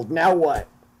canceled. Now what?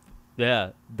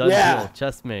 Yeah, done Yeah. deal.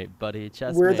 Chessmate, buddy.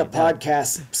 Chessmate. We're the Yeah.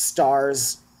 podcast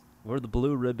stars. We're the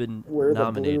Blue Ribbon We're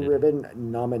nominated. the Blue Ribbon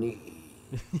nominees.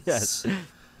 Yes.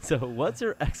 So, what's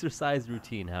your exercise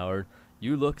routine, Howard?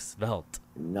 You look svelte.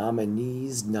 Nama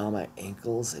knees, nama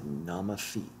ankles, and nama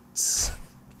feet.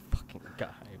 Fucking guy,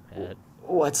 man.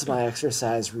 What's my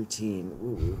exercise routine?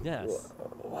 Ooh, Yes.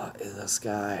 Why is this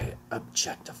guy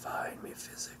objectifying me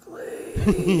physically?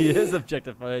 He is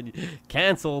objectifying you.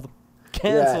 Canceled. Yeah,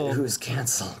 Canceled. who's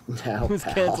canceled now? Who's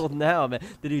pal? canceled now, man?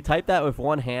 Did you type that with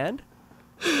one hand?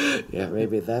 Yeah,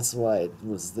 maybe that's why it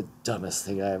was the dumbest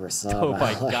thing I ever saw. in Oh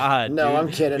my life. God, No, dude. I'm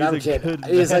kidding. He's I'm a kidding. good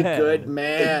He's a man. good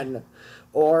man.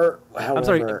 Or, however, I'm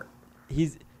sorry.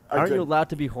 Aren't you good- allowed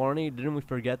to be horny? Didn't we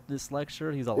forget this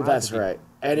lecture? He's allowed that's to be. right.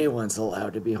 Anyone's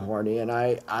allowed to be horny, and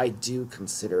I do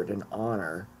consider it an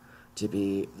honor to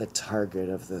be the target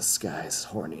of this guy's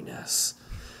horniness.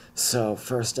 So,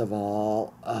 first of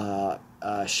all,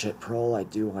 Shitprol, I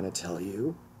do want to tell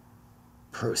you,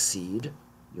 proceed.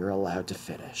 You're allowed to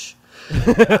finish.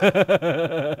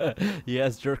 He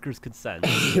has jerker's consent.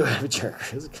 You have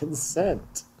jerker's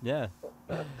consent. Yeah.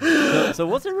 So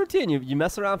what's your routine? You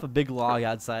mess around with a big log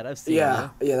outside. I've seen Yeah,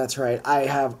 that's right. I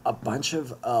have a bunch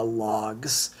of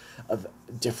logs of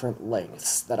different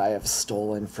lengths that I have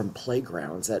stolen from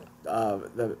playgrounds at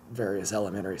the various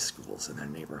elementary schools in the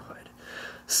neighborhood.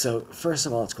 So, first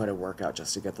of all, it's quite a workout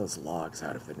just to get those logs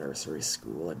out of the nursery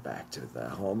school and back to the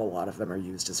home. A lot of them are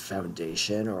used as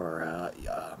foundation or,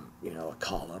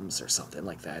 columns or something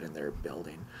like that in their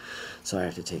building. So I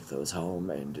have to take those home,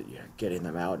 and getting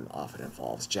them out often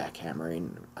involves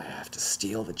jackhammering. I have to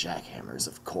steal the jackhammers,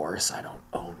 of course. I don't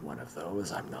own one of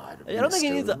those. I'm not. I don't think he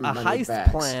needs a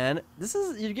heist plan.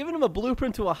 You're giving him a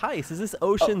blueprint to a heist. Is this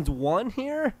Ocean's 1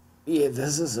 here? Yeah,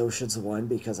 this is Ocean's 1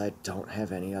 because I don't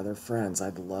have any other friends.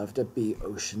 I'd love to be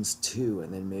Ocean's 2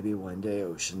 and then maybe one day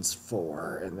Ocean's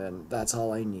 4, and then that's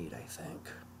all I need, I think.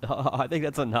 I think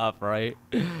that's enough, right?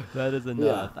 That is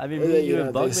enough. Yeah. I mean, you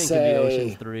and Bugman can be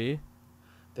Ocean's 3.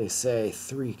 They say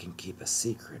 3 can keep a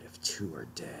secret if 2 are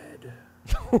dead.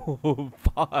 Oh,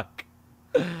 fuck.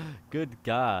 Good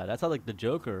God. That's how, like, the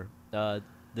Joker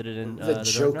did it in The Dark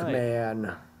Joke Knight.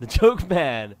 Man. The Joke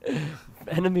Man.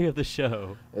 Enemy of the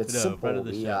show. It's Friend simple. of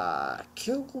the show. Yeah,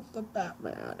 kill the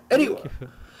Batman. the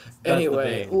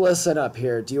Anyway, vein. listen up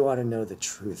here. Do you want to know the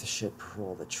truth,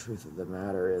 shitpool? The truth of the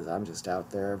matter is I'm just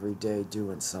out there every day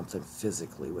doing something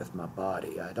physically with my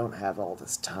body. I don't have all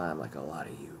this time like a lot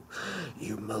of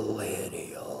you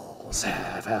millennials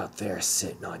have out there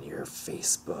sitting on your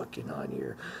Facebook and on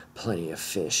your Plenty of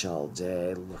Fish all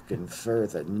day looking for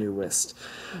the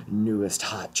newest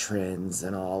hot trends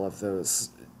and all of those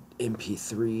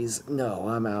MP3s. No,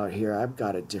 I'm out here. I've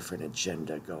got a different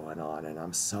agenda going on, and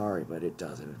I'm sorry, but it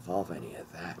doesn't involve any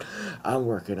of that. I'm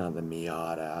working on the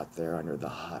Miata out there under the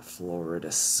hot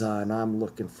Florida sun. I'm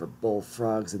looking for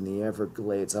bullfrogs in the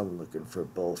Everglades. I'm looking for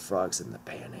bullfrogs in the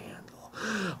Panhandle.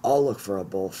 I'll look for a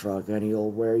bullfrog any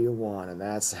old where you want, and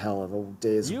that's a hell of a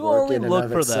day's You work only in and look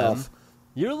of for itself. them.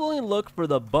 You only look for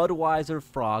the Budweiser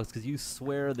frogs because you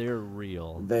swear they're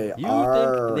real. They you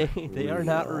are think they are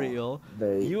not real.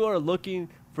 They- You are looking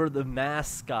for the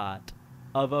mascot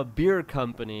of a beer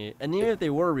company, and even if they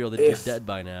were real, they'd be dead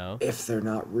by now. If they're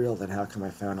not real, then how come I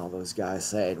found all those guys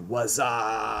saying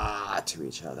 "wazza" to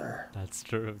each other? That's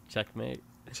true. Checkmate.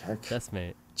 Check.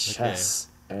 Chessmate. Chess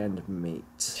and mate.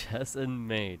 Chess and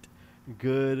mate.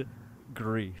 Good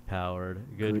grief, Howard.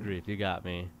 Good grief. You got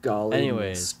me. Golly,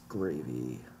 Anyways. Miss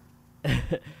Gravy.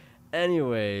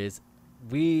 Anyways,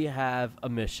 we have a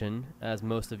mission, as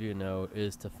most of you know,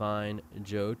 is to find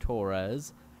Joe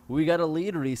Torres. We got a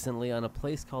lead recently on a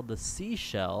place called the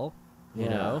Seashell, you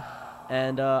know,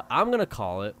 and I'm going to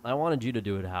call it. I wanted you to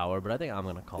do it, Howard, but I think I'm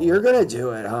going to call You're it. gonna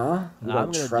do it, huh? You I'm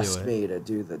don't gonna trust do it. me to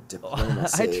do the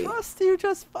diplomacy. I trust you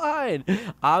just fine.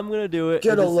 I'm going to do it.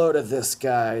 Get It a is- load of this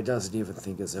guy. He doesn't even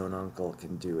think his own uncle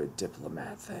can do a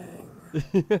diplomat thing.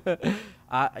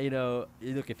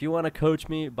 Look, if you want to coach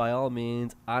me, by all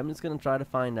means, I'm just going to try to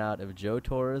find out if Joe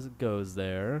Torres goes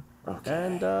there. Okay.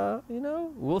 And,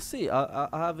 we'll see. I'll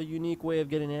have a unique way of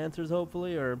getting answers,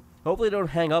 hopefully, or hopefully they don't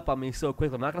hang up on me so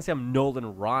quickly. I'm not going to say I'm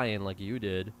Nolan Ryan like you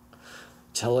did.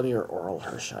 Tell him you're Oral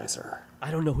Hershiser.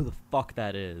 I don't know who the fuck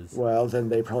that is. Well, then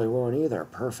they probably won't either.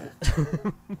 Perfect.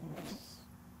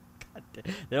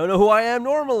 They don't know who I am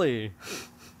normally.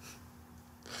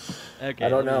 Okay. I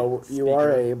don't let me know. speak You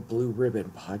are up. a Blue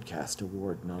Ribbon Podcast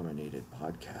Award nominated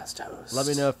podcast host. Let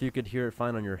me know if you could hear it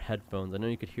fine on your headphones. I know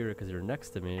you could hear it because you're next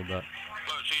to me, but...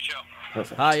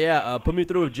 Perfect. Hi, yeah. Put me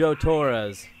through with Joe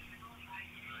Torres.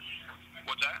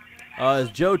 What's that? Is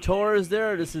Joe Torres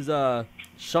there? This is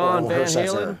Sean Oral Van Hershiser.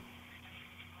 Halen.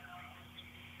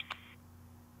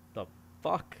 The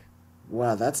fuck?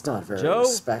 Wow, that's not very Joe?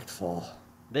 respectful.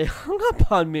 They hung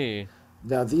up on me.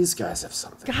 Now these guys have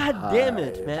something. to God damn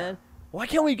it, hide. man. Why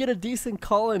can't we get a decent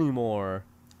call anymore?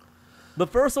 The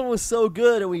first one was so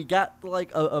good, and we got like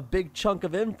a big chunk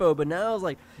of info, but now it's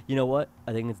like, you know what?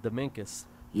 I think it's Dominkus.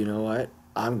 You know what?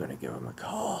 I'm gonna give them a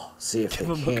call. See if Give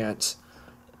they 'em a can't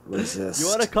resist. You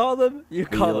want to call them? You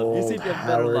the call them. You old see if you have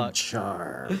better Howard luck.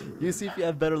 charm. You see if you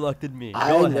have better luck than me.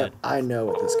 Go ahead. I know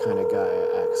what this kind of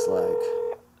guy acts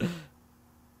like.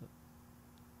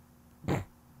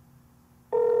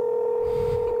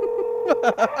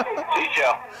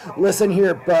 Listen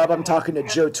here, bub. I'm talking to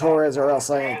Joe Torres, or else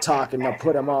I ain't talking. Now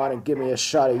put him on and give me a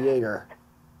shot of Jaeger.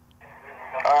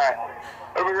 Alright.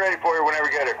 I'll be ready for you whenever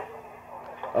you get here.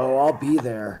 Oh, I'll be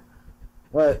there.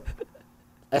 What?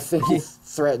 I think he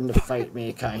threatened to fight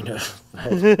me, kind of.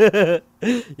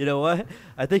 You know what?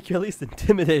 I think you at least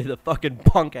intimidated the fucking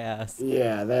punk ass.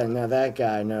 Yeah, now that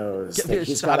guy knows Give me that a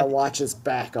he's shot got to of- watch his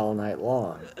back all night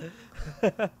long.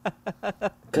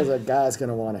 Because a guy's going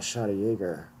to want a shot of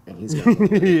Jaeger, and he's going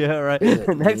to... Yeah, right. Is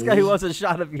The it next guy who me? wants a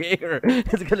shot of Jaeger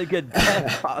is gonna get dead,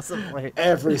 possibly.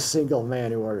 Every single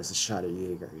man who orders a shot of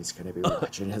Jaeger, he's going to be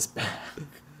watching his back.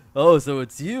 Oh, so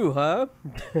it's you, huh?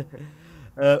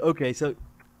 Okay, so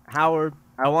Howard,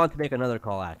 I want to make another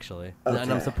call, actually. And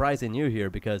I'm Okay. surprising you here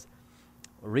because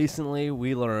recently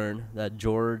we learned that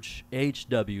George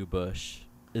H.W. Bush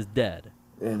is dead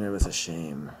And it was a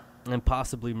shame. and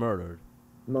possibly murdered.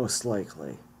 Most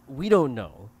likely. We don't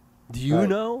know. Do you I-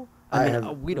 know? I mean,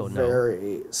 have we don't know.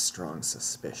 very strong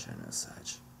suspicion as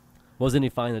such. Wasn't he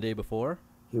fine the day before?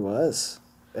 He was.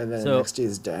 And then So- next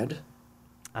he's dead.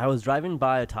 I was driving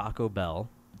by a Taco Bell.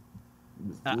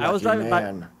 I was Lucky driving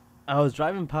man. by. I was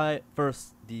driving by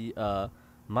first the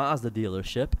Mazda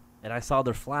dealership, and I saw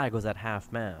their flag was at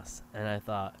half mast, and I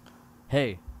thought,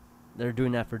 "Hey, they're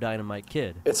doing that for Dynamite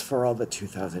Kid." It's for all the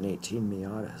 2018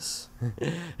 Miatas.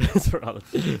 It's for all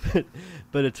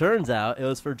but it turns out it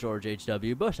was for George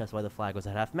H.W. Bush. That's why the flag was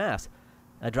at half mast.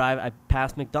 I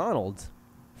passed McDonald's,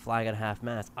 flag at half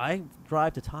mast. I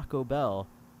drive to Taco Bell.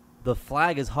 The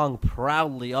flag is hung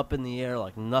proudly up in the air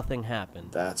like nothing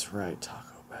happened. That's right,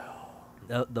 Taco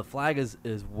Bell. The flag is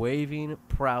waving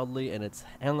proudly, and it's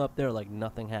hung up there like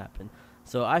nothing happened.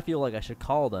 So I feel like I should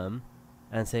call them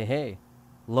and say, hey,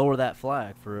 lower that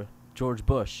flag for George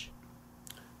Bush.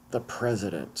 The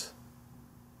president.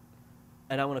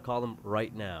 And I'm going to call them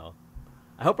right now.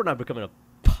 I hope we're not becoming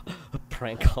a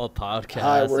prank call podcast.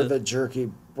 Hi, we're the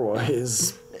Jerky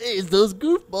Boys. Hey, it's those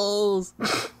goofballs.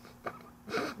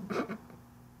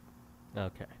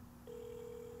 Okay.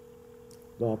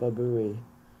 Baba Booey.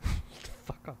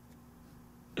 Fuck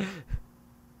off.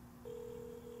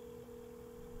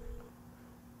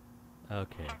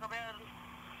 Okay.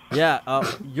 Yeah,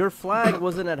 your flag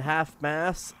wasn't at half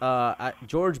mast.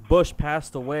 George Bush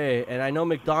passed away, and I know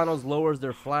McDonald's lowers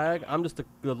their flag. I'm just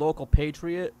the local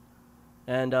patriot,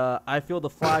 and I feel the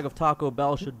flag of Taco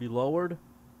Bell should be lowered.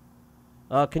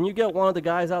 Can you get one of the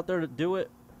guys out there to do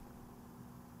it?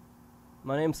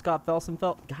 My name's Scott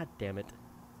Felsenfeld. God damn it.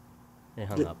 They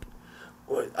hung up.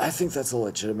 Well, I think that's a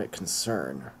legitimate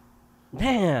concern.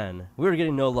 Man, we're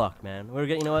getting no luck, man. We're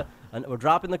getting, you know what? We're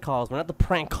dropping the calls. We're not the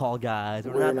prank call guys.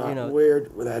 We're not you know.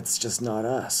 weird. That's just not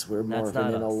us. We're more That's of an not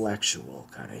us. intellectual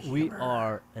kind of humor. We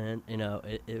are, and you know,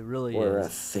 it really We're a is.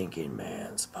 thinking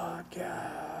man's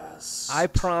podcast. I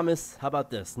promise. How about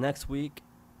this? Next week,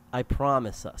 I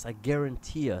promise us. I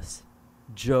guarantee us,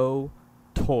 Joe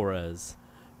Torres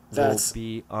That's- will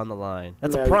be on the line.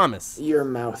 That's Now, a promise. Your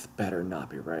mouth better not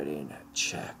be writing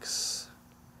checks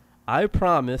I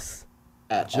promise,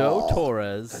 at Joe all.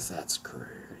 Torres. 'Cause that's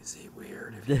crazy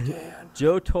weird if you can.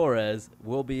 Joe Torres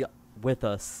will be with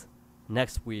us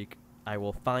next week. I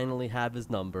will finally have his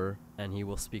number, and he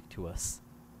will speak to us.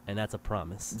 And that's a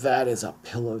promise. That is a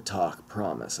pillow talk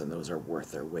promise, and those are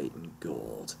worth their weight in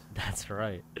gold. That's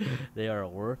right. They are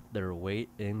worth their weight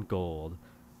in gold.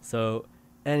 So,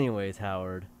 anyways,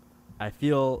 Howard, I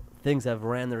feel things have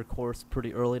ran their course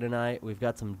pretty early tonight. We've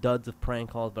got some duds of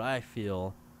prank calls, but I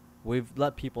feel we've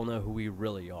let people know who we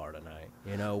really are tonight.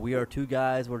 You know, we are two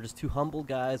guys. We're just two humble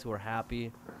guys who are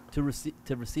happy to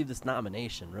receive this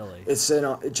nomination. Really,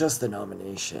 Just the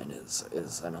nomination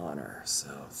is an honor.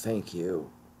 So thank you,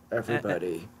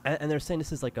 everybody. and they're saying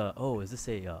this is like is this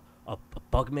a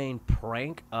Bugmain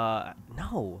prank?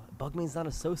 No, Bugmain's not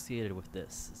associated with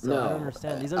this. So I No, don't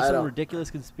understand. These I are some don't-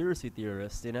 ridiculous conspiracy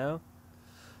theorists. You know,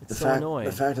 it's The so fact, annoying.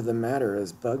 the fact of the matter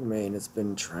is, Bugmain has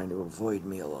been trying to avoid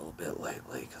me a little bit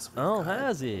lately because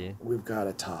Has he? we've got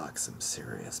to talk some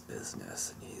serious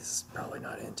business, and he's probably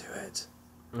not into it.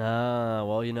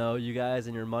 Well, you know, you guys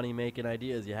and your money-making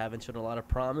ideas, you haven't shown a lot of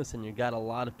promise, and you got a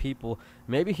lot of people.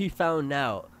 Maybe he found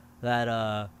out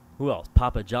that, who else?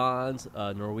 Papa John's,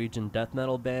 Norwegian death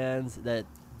metal bands, that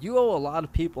you owe a lot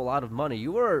of people a lot of money.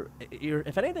 You're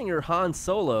if anything, you're Han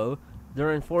Solo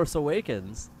during Force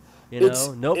Awakens. You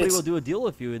know, nobody will do a deal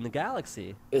with you in the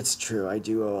galaxy. It's true, I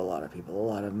do owe a lot of people a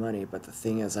lot of money, but the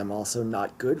thing is, I'm also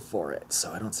not good for it,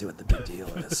 so I don't see what the big deal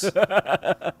is.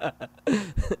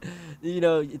 You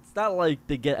know, it's not like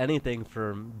they get anything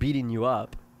from beating you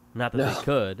up. Not that No. they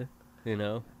could. You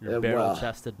know, you're a Well,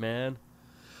 barrel-chested man.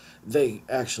 They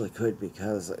actually could,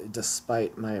 because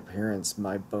despite my appearance,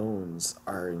 my bones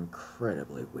are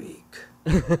incredibly weak.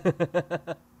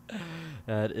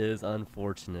 That is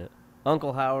unfortunate.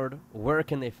 Uncle Howard, where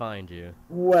can they find you?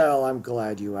 Well, I'm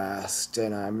glad you asked,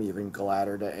 and I'm even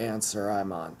gladder to answer.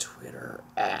 I'm on Twitter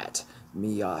at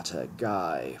Miata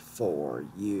Guy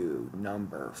 4U,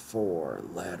 number 4,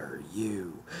 letter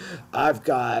U. I've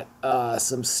got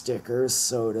some stickers,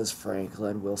 so does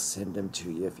Franklin. We'll send them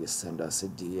to you if you send us a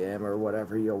DM or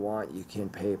whatever you want. You can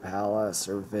PayPal us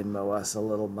or Venmo us a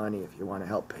little money if you want to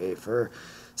help pay for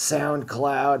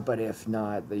SoundCloud, but if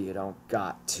not, you don't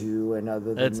got to. And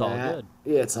other than It's all that, good.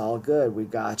 it's all good. We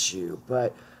got you.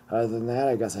 But Other than that,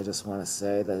 I guess I just want to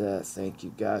say that thank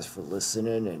you guys for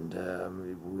listening, and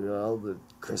well, the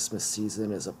Christmas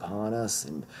season is upon us,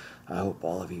 and I hope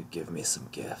all of you give me some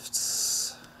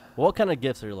gifts. What kind of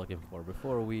gifts are you looking for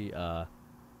before we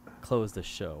close the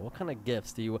show? What kind of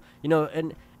gifts do you know?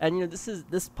 And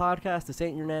this podcast. This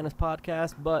ain't your Nana's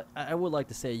podcast, but I would like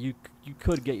to say you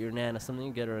could get your Nana something.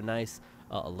 You get her a nice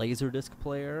laser disc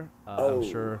player. I'm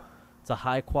sure it's a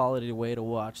high quality way to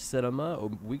watch cinema.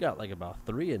 We got like about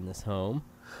 3 in this home.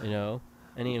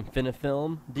 Any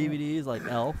Infinifilm DVDs like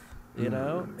Elf.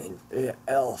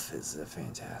 Elf is a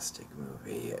fantastic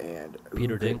movie, and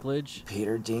Peter Dinklage,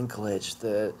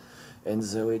 and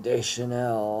Zooey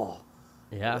Deschanel.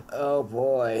 Yeah. Oh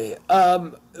boy.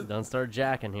 Don't start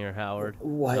jacking here, Howard.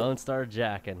 What? Don't start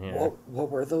jacking here.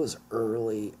 What were those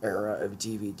early era of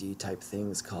DVD type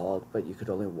things called? But you could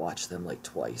only watch them like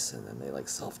twice, and then they like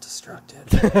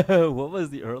self-destructed. What was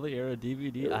the early era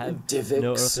DVD? I have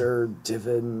Divx or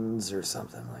Divins or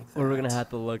something like that. We're gonna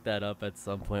have to look that up at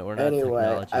some point. We're not anyway,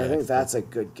 technology I think experts. that's a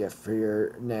good gift for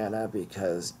your Nana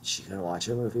because she can watch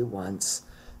a movie once,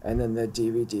 and then the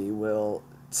DVD will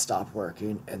stop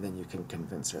working, and then you can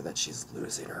convince her that she's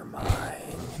losing her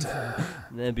mind.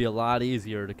 And it'd be a lot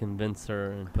easier to convince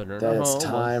her and put her in That her it's home.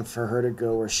 time for her to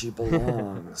go where she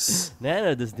belongs.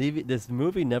 Nana, this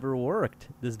movie never worked.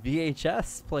 This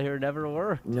VHS player never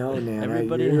worked. No, Nana,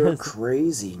 Everybody you're has-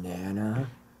 crazy, Nana.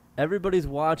 Everybody's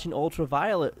watching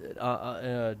ultraviolet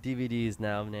DVDs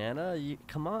now, Nana.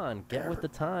 Come on, get with the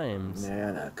times.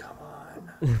 Nana, come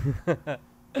on.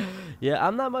 Yeah,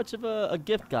 I'm not much of a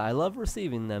gift guy. I love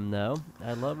receiving them, though.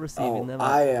 I love receiving them.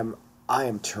 I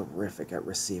am terrific at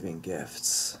receiving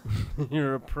gifts.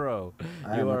 You're a pro.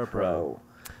 I You am are a pro.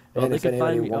 Well, And they if can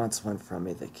find anybody me- wants one from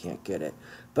me, they can't get it.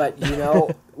 But you know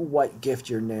what gift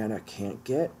your Nana can't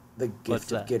get? The What's gift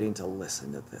of that? getting to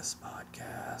listen to this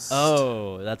podcast.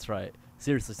 Oh, that's right.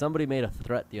 Seriously, somebody made a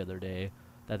threat the other day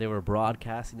that they were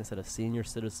broadcasting this at a senior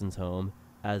citizens home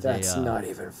as That's a not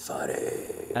even funny.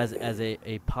 as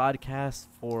a podcast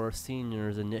for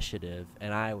seniors initiative,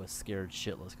 and I was scared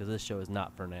shitless because this show is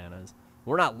not for nanas.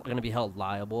 We're not going to be held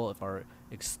liable if our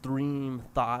extreme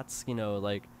thoughts,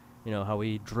 like how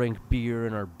we drink beer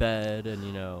in our bed and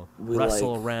We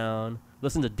wrestle like- around,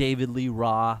 listen to David Lee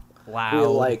Roth loud. We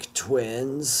like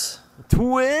twins.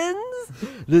 Twins?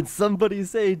 Did somebody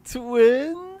say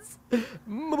twins?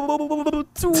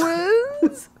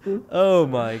 Twins? Oh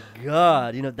my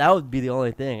god. That would be the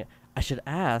only thing. I should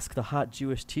ask the hot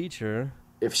Jewish teacher,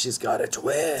 If she's got a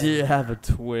twin. do you have a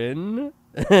twin?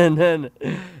 And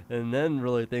then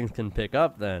really things can pick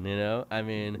up then, I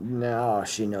mean, No,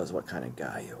 she knows what kind of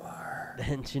guy you are.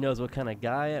 and she knows what kind of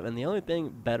guy I am. And the only thing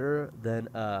better than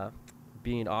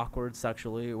being awkward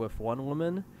sexually with one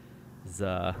woman is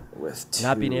With two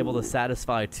not being able to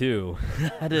satisfy two.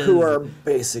 That is who are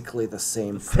basically the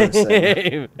same person.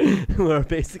 same. Who are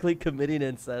basically committing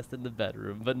incest in the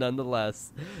bedroom. But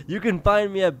nonetheless, you can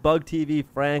find me at Bug TV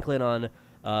Franklin on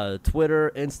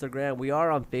Twitter, Instagram. We are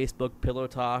on Facebook, Pillow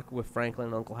Talk with Franklin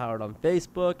and Uncle Howard on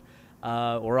Facebook.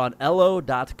 We're on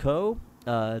Ello.co.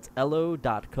 It's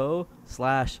Ello.co/Pillow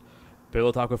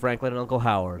Talk with Franklin and Uncle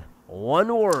Howard.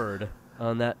 One word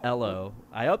on that Ello.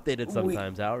 I update it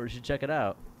sometimes, Howard. You should check it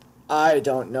out. I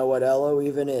don't know what Ello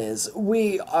even is.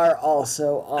 We are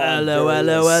also on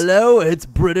Hello. It's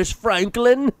British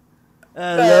Franklin.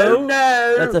 Hello. Oh,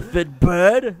 no. That's a fit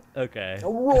bird. Okay.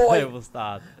 Roy. I will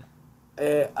stop.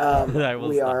 I will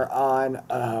we stop. are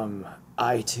on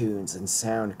iTunes and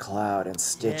SoundCloud and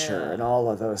Stitcher Yeah. and all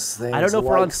of those things. I don't know if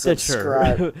we're on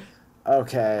subscribe. Stitcher.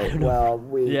 Okay, well,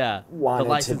 we Yeah, the wanted to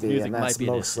licensed be, music and might that's be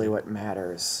an mostly issue. what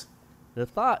matters. The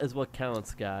thought is what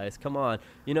counts, guys. Come on.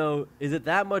 Is it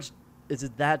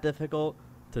that difficult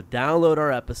to download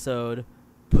our episode,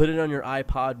 put it on your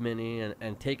iPod mini,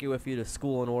 and take it with you to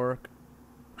school and work?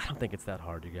 I don't think it's that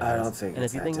hard, you guys. I don't think And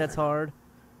it's if you that think that's difficult. hard,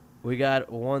 we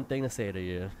got one thing to say to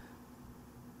you.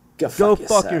 Go Go fuck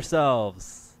fuck yourself.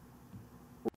 yourselves.